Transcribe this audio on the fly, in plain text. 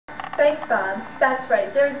Thanks, Bob. That's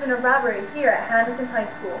right, there has been a robbery here at Hammonton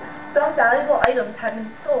High School. Some valuable items have been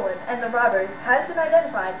stolen, and the robber has been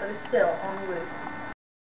identified but is still on the loose.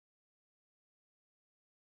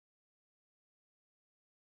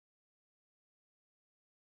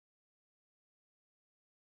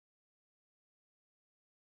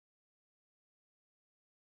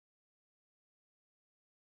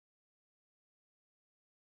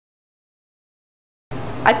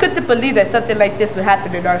 I couldn't believe that something like this would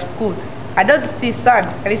happen in our school. I know the T's son,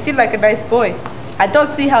 and he seemed like a nice boy. I don't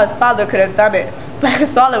see how his father could have done it, but I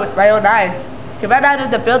saw it with my own eyes. He ran out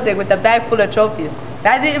of the building with a bag full of trophies, and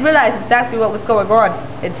I didn't realize exactly what was going on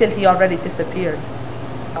until he already disappeared.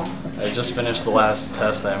 I just finished the last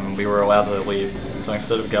test and we were allowed to leave, so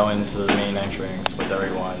instead of going to the main entrance with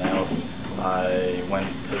everyone else, I went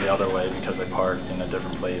to the other way because I parked in a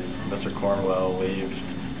different place. Mr. Cornwell waved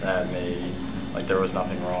at me like there was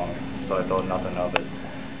nothing wrong, so I thought nothing of it.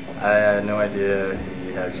 I had no idea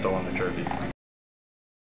he had stolen the trophies.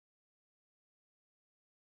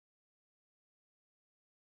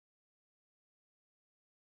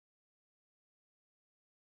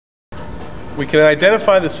 We can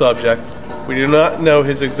identify the subject. We do not know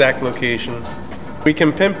his exact location. We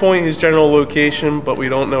can pinpoint his general location, but we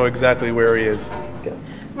don't know exactly where he is.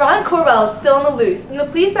 Ron Cornwell is still on the loose, and the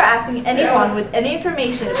police are asking anyone with any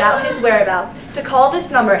information about his whereabouts to call this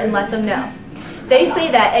number and let them know. They say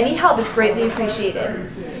that any help is greatly appreciated.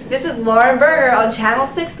 This is Lauren Berger on Channel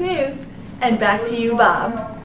 6 News, and back to you, Bob.